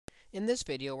In this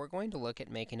video, we're going to look at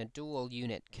making a dual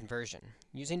unit conversion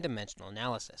using dimensional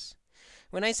analysis.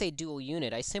 When I say dual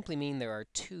unit, I simply mean there are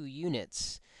two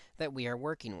units that we are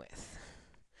working with.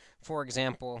 For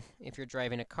example, if you're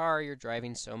driving a car, you're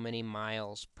driving so many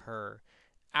miles per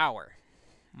hour.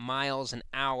 Miles and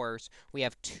hours, we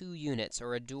have two units,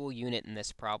 or a dual unit in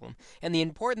this problem. And the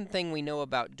important thing we know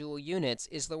about dual units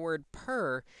is the word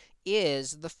per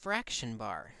is the fraction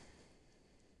bar.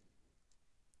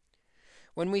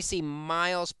 When we see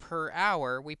miles per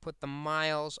hour, we put the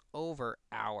miles over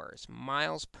hours.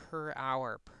 Miles per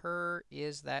hour. Per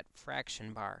is that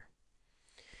fraction bar.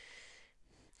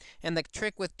 And the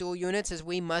trick with dual units is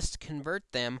we must convert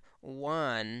them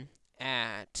one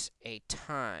at a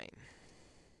time.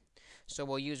 So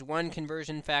we'll use one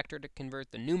conversion factor to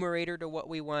convert the numerator to what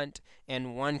we want,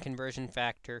 and one conversion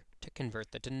factor to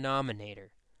convert the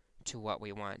denominator to what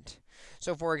we want.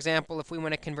 So for example, if we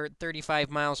want to convert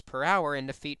 35 miles per hour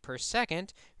into feet per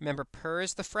second, remember per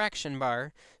is the fraction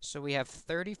bar, so we have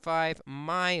 35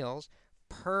 miles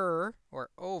per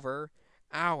or over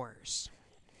hours.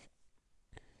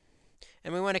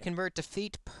 And we want to convert to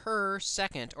feet per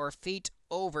second or feet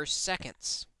over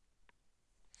seconds.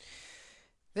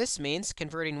 This means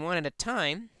converting one at a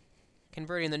time,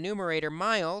 converting the numerator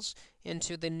miles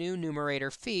into the new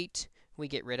numerator feet. We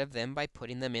get rid of them by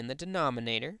putting them in the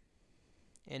denominator,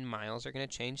 and miles are going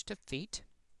to change to feet.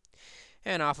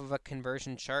 And off of a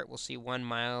conversion chart, we'll see 1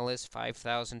 mile is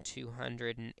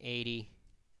 5,280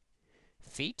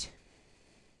 feet.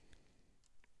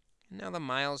 Now the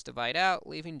miles divide out,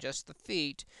 leaving just the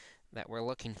feet that we're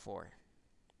looking for.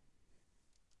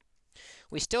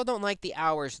 We still don't like the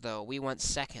hours, though. We want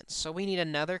seconds. So we need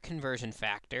another conversion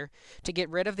factor to get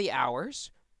rid of the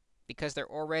hours. Because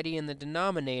they're already in the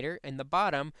denominator in the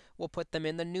bottom, we'll put them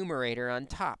in the numerator on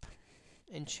top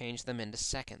and change them into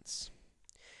seconds.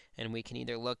 And we can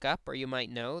either look up, or you might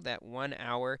know that 1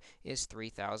 hour is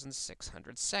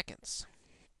 3,600 seconds.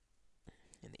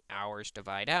 And the hours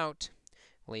divide out,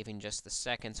 leaving just the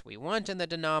seconds we want in the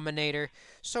denominator,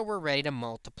 so we're ready to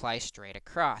multiply straight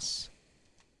across.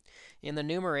 In the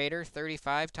numerator,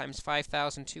 35 times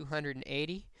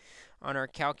 5,280 on our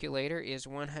calculator is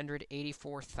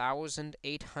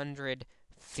 184,800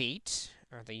 feet,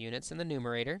 are the units in the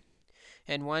numerator.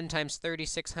 And 1 times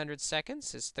 3,600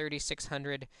 seconds is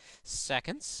 3,600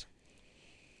 seconds.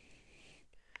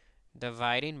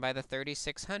 Dividing by the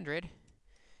 3,600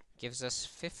 gives us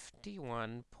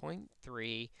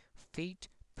 51.3 feet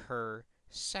per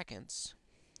seconds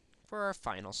for our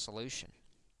final solution.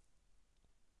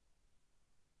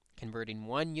 Converting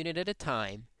one unit at a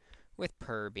time, with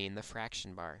per being the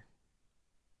fraction bar.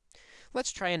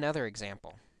 Let's try another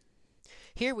example.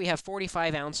 Here we have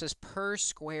 45 ounces per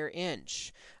square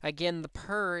inch. Again, the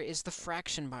per is the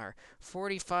fraction bar.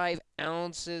 45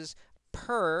 ounces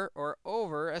per or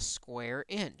over a square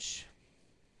inch.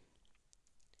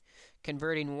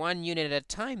 Converting one unit at a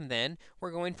time, then,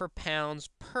 we're going for pounds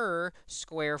per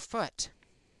square foot.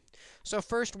 So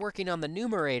first, working on the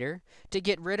numerator, to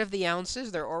get rid of the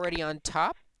ounces, they're already on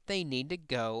top. They need to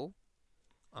go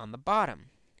on the bottom,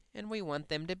 and we want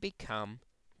them to become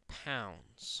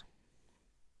pounds.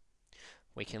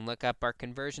 We can look up our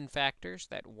conversion factors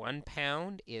that 1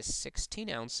 pound is 16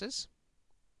 ounces,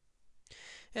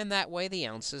 and that way the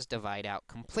ounces divide out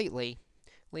completely,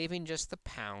 leaving just the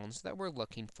pounds that we're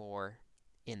looking for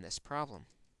in this problem.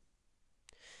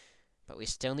 But we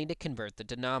still need to convert the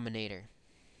denominator.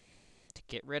 To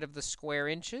get rid of the square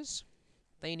inches,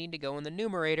 they need to go in the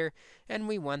numerator, and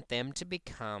we want them to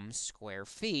become square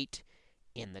feet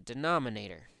in the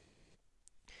denominator.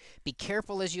 Be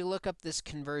careful as you look up this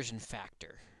conversion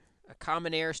factor. A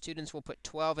common error, students will put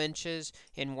 12 inches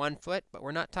in 1 foot, but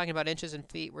we're not talking about inches and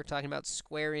feet. We're talking about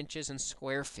square inches and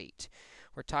square feet.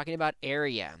 We're talking about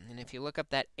area. And if you look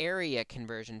up that area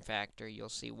conversion factor, you'll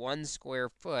see 1 square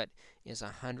foot is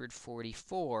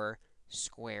 144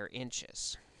 square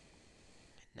inches.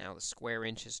 Now the square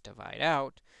inches divide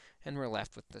out, and we're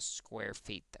left with the square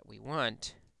feet that we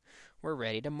want. We're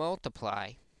ready to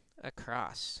multiply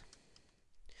across.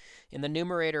 In the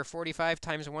numerator, 45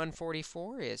 times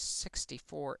 144 is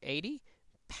 6,480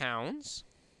 pounds.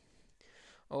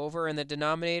 Over in the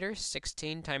denominator,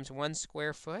 16 times 1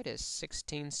 square foot is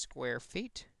 16 square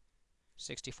feet,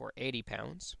 6,480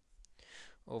 pounds,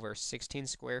 over 16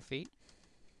 square feet.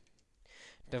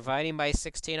 Dividing by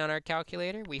 16 on our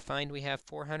calculator, we find we have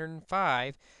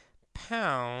 405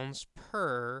 pounds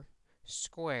per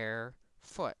square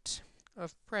foot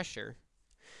of pressure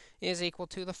is equal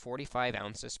to the 45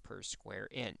 ounces per square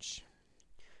inch.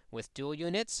 With dual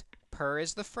units, per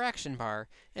is the fraction bar,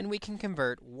 and we can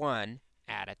convert one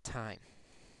at a time.